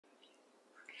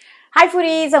Hi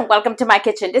foodies and welcome to my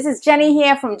kitchen. This is Jenny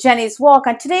here from Jenny's Walk,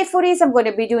 and today foodies I'm going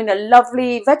to be doing a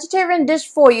lovely vegetarian dish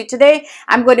for you. Today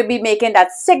I'm going to be making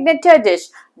that signature dish,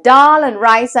 dal and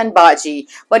rice and bhaji.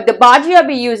 But the bhaji I'll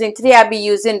be using today, I'll be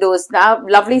using those now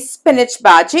lovely spinach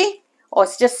bhaji, or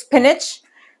it's just spinach.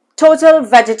 Total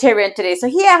vegetarian today. So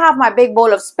here I have my big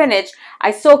bowl of spinach.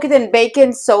 I soak it in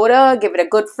baking soda, give it a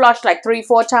good flush like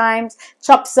 3-4 times,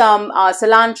 chop some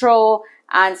cilantro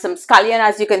and some scallion,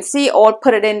 as you can see, all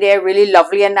put it in there, really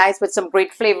lovely and nice with some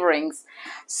great flavorings.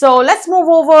 So let's move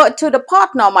over to the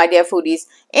pot now, my dear foodies.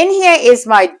 In here is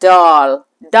my dal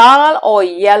or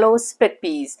yellow split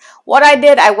peas. What I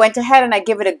did, I went ahead and I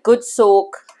give it a good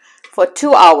soak for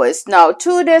 2 hours. Now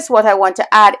to this, what I want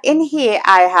to add in here,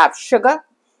 I have sugar.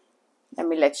 Let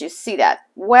me let you see that.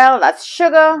 Well, that's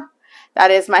sugar.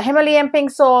 That is my Himalayan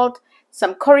pink salt,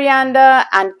 some coriander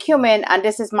and cumin, and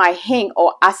this is my hing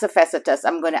or asafoetida.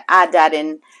 I'm going to add that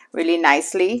in really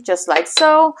nicely, just like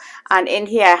so. And in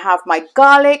here I have my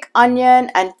garlic,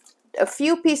 onion, and a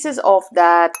few pieces of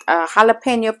that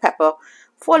jalapeno pepper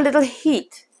for a little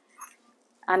heat.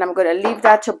 And I'm going to leave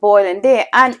that to boil in there.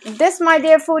 And this, my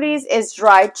dear foodies, is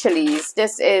dried chilies.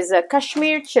 This is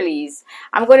Kashmir chilies.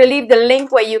 I'm going to leave the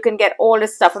link where you can get all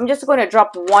this stuff. I'm just going to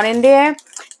drop one in there.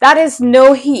 That is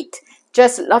no heat.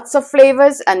 Just lots of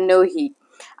flavors and no heat.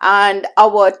 And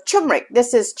our turmeric.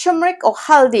 This is turmeric or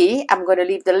haldi. I'm going to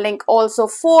leave the link also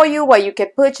for you where you can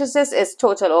purchase this. It's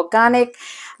total organic.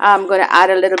 I'm going to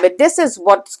add a little bit. This is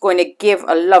what's going to give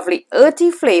a lovely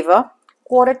earthy flavor.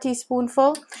 1/4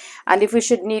 teaspoonful, and if we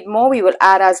should need more we will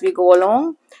add as we go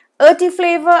along. Earthy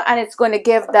flavor, and it's going to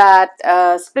give that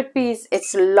split peas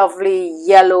its lovely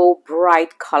yellow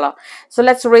bright color. So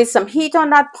let's raise some heat on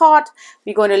that pot.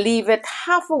 We're going to leave it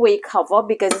halfway cover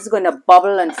because it's going to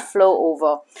bubble and flow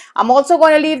over. I'm also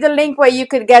going to leave the link where you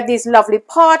could get these lovely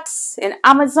pots in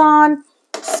Amazon.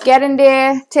 Just get in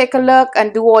there, take a look,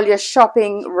 and do all your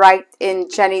shopping right in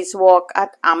Jenny's Walk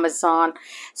at Amazon.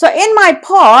 So in my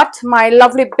pot, my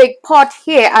lovely big pot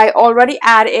here, I already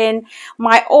add in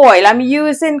my oil. I'm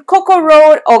using Cocoa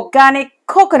Road organic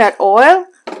coconut oil.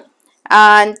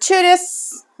 And to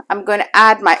this, I'm going to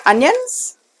add my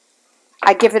onions.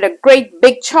 I give it a great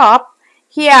big chop.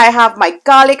 Here I have my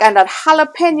garlic and that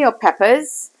jalapeno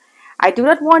peppers. I do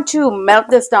not want to melt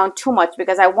this down too much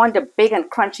because I want the big and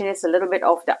crunchiness, a little bit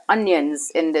of the onions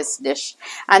in this dish.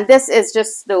 And this is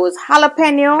just those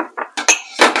jalapeno,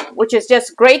 which is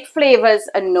just great flavors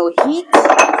and no heat.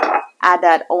 Add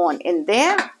that on in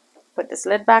there. Put this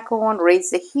lid back on,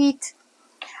 raise the heat.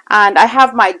 And I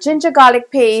have my ginger garlic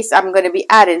paste I'm going to be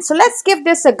adding. So let's give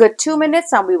this a good 2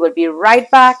 minutes and we will be right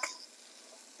back.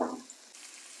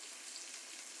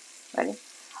 Ready?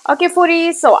 Okay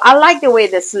foodies, so I like the way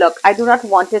this look. I do not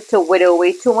want it to wither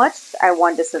away too much. I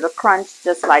want this little crunch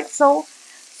just like so.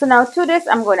 So now to this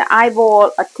I'm going to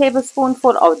eyeball a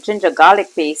tablespoonful of ginger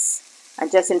garlic paste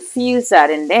and just infuse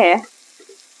that in there.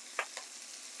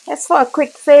 Just for a quick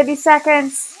 30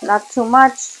 seconds, not too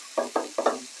much.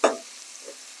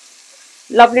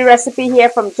 Lovely recipe here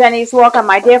from Jenny's Walk, and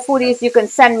my dear foodies, you can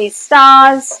send me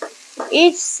stars.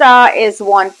 Each star is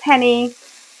 1 penny.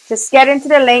 Just get into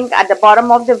the link at the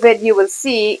bottom of the video. You will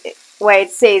see where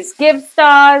it says give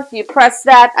stars. You press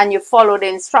that and you follow the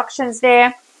instructions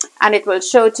there, and it will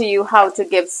show to you how to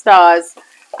give stars.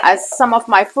 As some of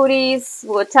my foodies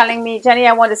were telling me, Jenny,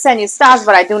 I want to send you stars,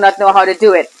 but I do not know how to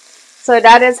do it. So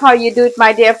that is how you do it,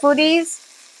 my dear foodies.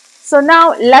 So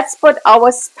now let's put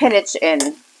our spinach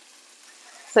in.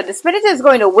 So the spinach is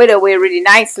going to wither away really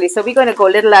nicely. So we're going to go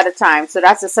a little at a time. So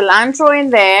that's the cilantro in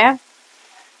there.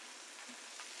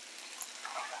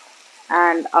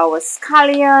 And our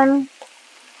scallion,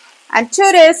 and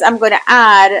to this I'm going to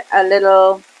add a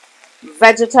little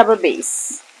vegetable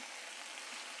base.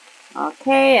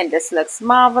 Okay, and this looks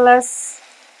marvelous,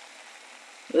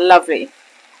 lovely.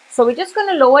 So we're just going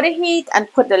to lower the heat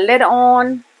and put the lid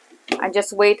on and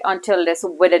just wait until this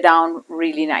wither down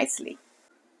really nicely.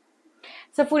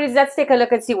 So foodies, let's take a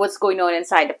look and see what's going on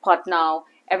inside the pot now.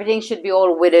 Everything should be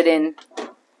all withered in.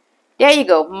 There you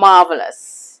go,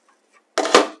 marvelous.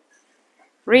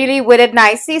 Really withered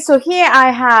nicely. So here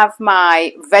I have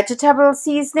my vegetable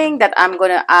seasoning that I'm going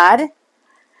to add.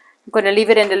 I'm going to leave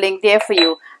it in the link there for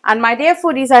you. And my dear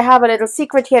foodies, I have a little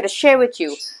secret here to share with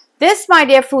you. This, my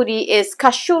dear foodie, is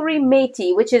kasuri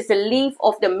methi, which is the leaf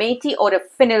of the methi or the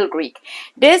fenugreek.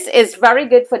 This is very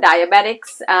good for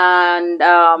diabetics and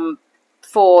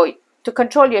to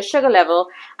control your sugar level,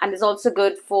 and is also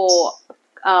good for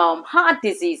heart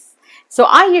disease. So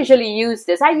I usually use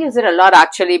this. I use it a lot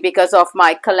actually because of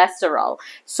my cholesterol.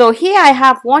 So here I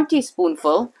have 1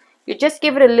 teaspoonful. You just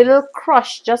give it a little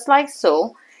crush just like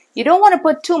so. You don't want to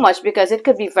put too much because it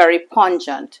could be very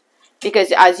pungent.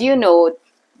 Because as you know,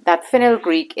 that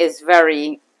fenugreek is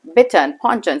very bitter and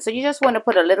pungent. So you just want to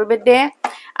put a little bit there.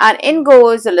 And in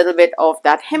goes a little bit of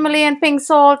that Himalayan pink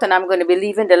salt. And I'm going to be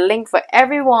leaving the link for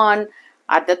everyone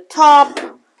at the top,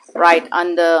 right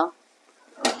under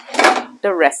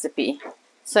the recipe.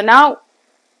 So now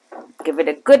give it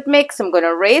a good mix. I'm going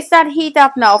to raise that heat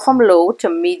up now from low to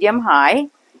medium high.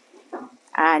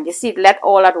 And you see, let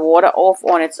all that water off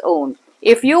on its own.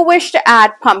 If you wish to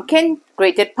add pumpkin,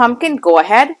 grated pumpkin, go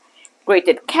ahead.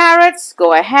 Grated carrots,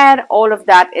 go ahead. All of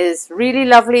that is really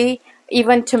lovely.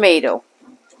 Even tomato.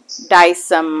 Dice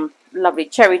some lovely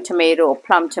cherry tomato or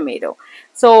plum tomato.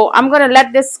 So I'm going to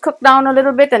let this cook down a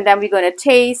little bit, and then we're going to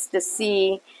taste to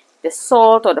see the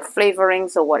salt or the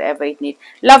flavorings or whatever it needs.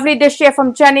 Lovely dish here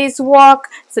from Jenny's Walk.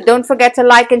 So don't forget to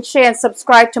like and share and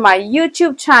subscribe to my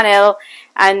YouTube channel.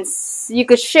 And you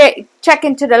could check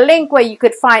into the link where you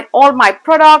could find all my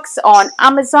products on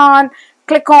Amazon.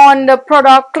 Click on the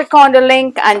product, click on the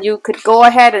link, and you could go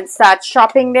ahead and start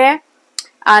shopping there.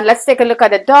 And let's take a look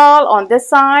at the dal on this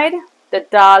side. The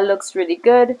dal looks really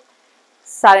good.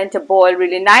 Starting to boil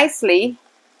really nicely.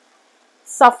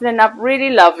 Softening up really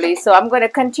lovely. So I'm going to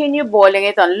continue boiling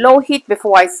it on low heat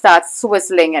before I start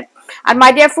swizzling it. And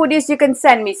my dear foodies, you can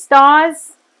send me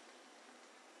stars.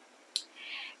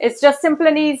 It's just simple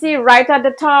and easy. Right at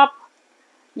the top,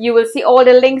 you will see all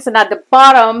the links, and at the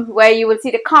bottom where you will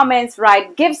see the comments,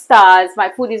 right, give stars. My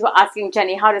foodies were asking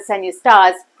Jenny how to send you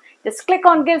stars. Just click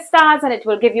on give stars and it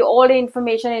will give you all the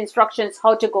information and instructions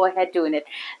how to go ahead doing it.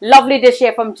 Lovely dish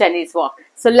here from Jenny's Walk.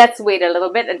 So let's wait a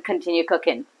little bit and continue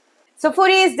cooking. So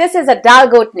foodies, this is a dal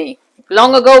gotni.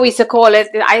 Long ago we used to call it,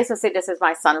 I used to say this is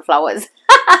my sunflowers.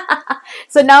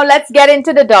 So now let's get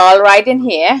into the dal right in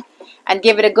here and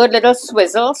give it a good little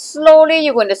swizzle. Slowly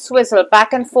you're going to swizzle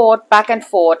back and forth,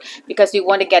 because you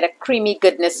want to get a creamy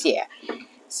goodness here.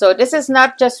 So this is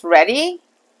not just ready,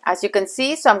 as you can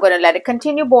see. So I'm going to let it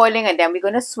continue boiling, and then we're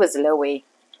going to swizzle away.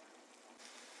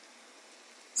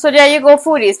 So there you go,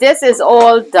 foodies. This is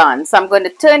all done. So I'm going to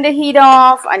turn the heat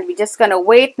off, and we're just going to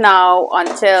wait now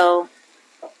until...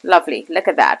 Lovely. Look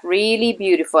at that. Really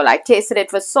beautiful. I tasted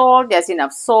it for salt. There's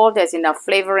enough salt. There's enough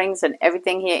flavorings and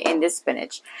everything here in this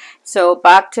spinach. So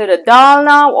back to the dal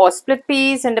now, or split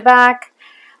peas in the back.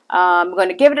 I'm going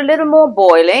to give it a little more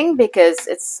boiling because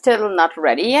it's still not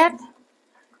ready yet,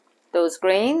 those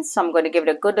grains. So I'm going to give it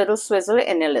a good little swizzle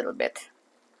in a little bit.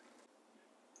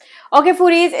 Okay,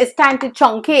 foodies, it's time to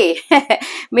chunky.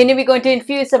 Meaning we're going to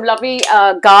infuse some lovely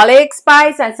garlic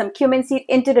spice and some cumin seed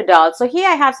into the dal. So here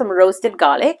I have some roasted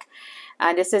garlic.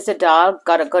 And this is the dal.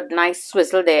 Got a good nice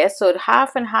swizzle there. So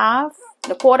half and half.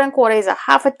 The quarter and quarter is a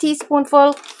half a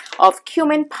teaspoonful of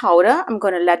cumin powder. I'm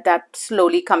going to let that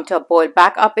slowly come to a boil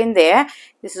back up in there.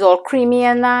 This is all creamy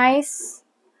and nice.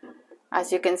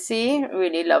 As you can see,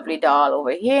 really lovely dal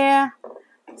over here.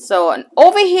 So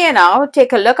over here now,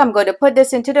 take a look. I'm going to put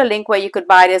this into the link where you could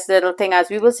buy this little thing, as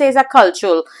we will say is a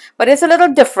culchul, but it's a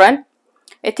little different.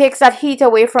 It takes that heat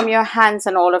away from your hands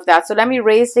and all of that. So let me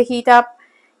raise the heat up.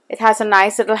 It has a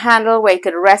nice little handle where you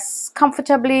could rest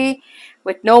comfortably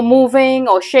with no moving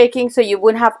or shaking, so you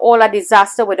wouldn't have all that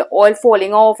disaster with the oil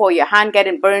falling off or your hand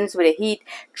getting burns with the heat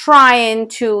trying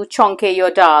to chunky your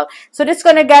dal. So this is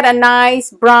going to get a nice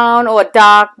brown or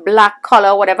dark black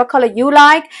color, whatever color you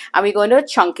like, and we're going to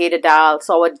chunky the dal.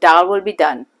 So our dal will be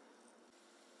done.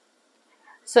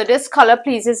 So this color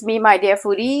pleases me, my dear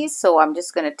foodies. So I'm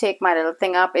just going to take my little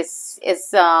thing up. It's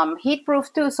heat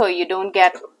proof too, so you don't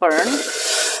get burned.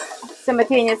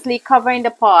 Simultaneously covering the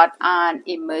pot and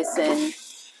immersing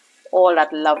all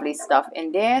that lovely stuff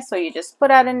in there. So you just put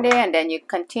that in there, and then you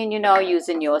continue now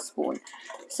using your spoon.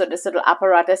 So this little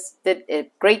apparatus did a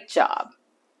great job.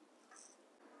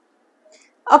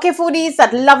 Okay, foodies,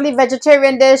 that lovely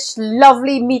vegetarian dish,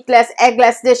 lovely meatless,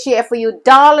 eggless dish here for you,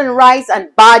 dal and rice and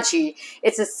bhaji.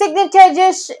 It's a signature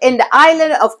dish in the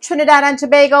island of Trinidad and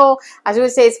Tobago. As we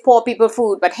would say, it's poor people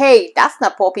food, but hey, that's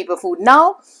not poor people food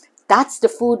now. That's the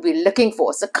food we're looking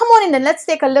for. So come on in and let's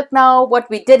take a look now what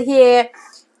we did here.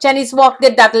 Jenny's Walk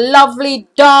did that lovely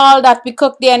dal that we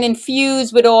cooked there and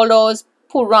infused with all those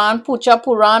pucha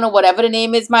puran, or whatever the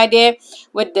name is, my dear,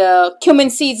 with the cumin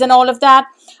seeds and all of that.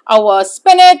 Our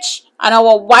spinach and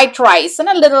our white rice and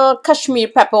a little Kashmir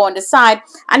pepper on the side.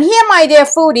 And here, my dear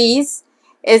foodies,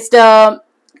 is the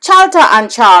chalta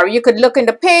anchar. You could look in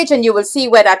the page and you will see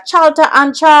where that chalta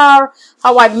anchar,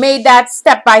 how I made that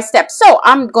step by step. So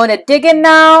I'm going to dig in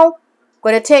now.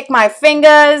 Going to take my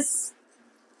fingers,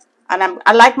 and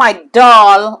I like my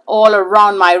dal all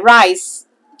around my rice.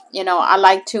 You know, I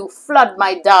like to flood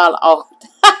my dal out.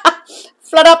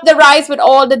 Flood up the rice with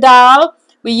all the dal.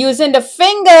 We're using the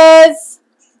fingers.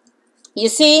 You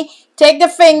see, take the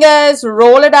fingers,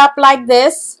 roll it up like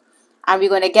this, and we're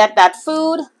going to get that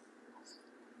food.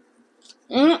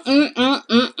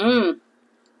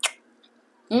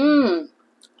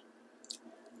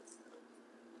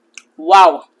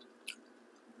 Wow.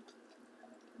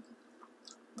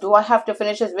 Do I have to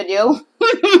finish this video?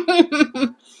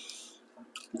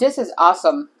 This is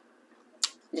awesome.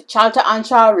 The chalta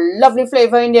ancha, lovely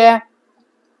flavor in there.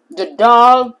 The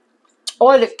dhall,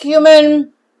 all the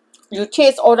cumin. You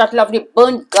taste all that lovely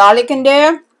burnt garlic in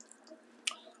there.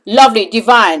 Lovely,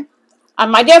 divine.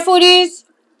 And my dear foodies,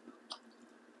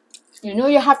 you know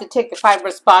you have to take the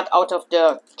fibrous part out of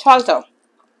the chalta.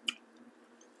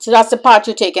 So that's the part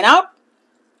you're taking out.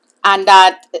 And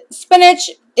that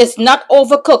spinach is not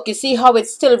overcooked. You see how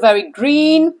it's still very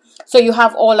green? So you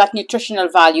have all that nutritional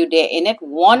value there in it.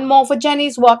 One more for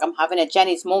Jenny's walk. I'm having a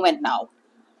Jenny's moment now.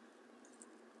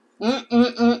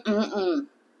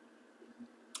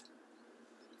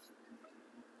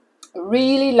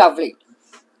 Really lovely.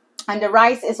 And the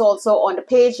rice is also on the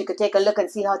page. You could take a look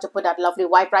and see how to put that lovely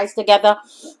white rice together.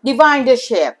 Divine dish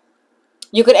here.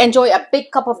 You could enjoy a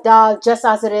big cup of dal just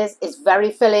as it is. It's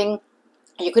very filling.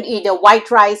 You could eat the white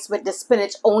rice with the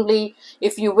spinach only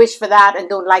if you wish for that and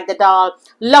don't like the dal.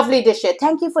 Lovely dish here.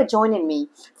 Thank you for joining me.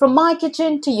 From my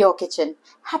kitchen to your kitchen.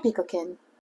 Happy cooking.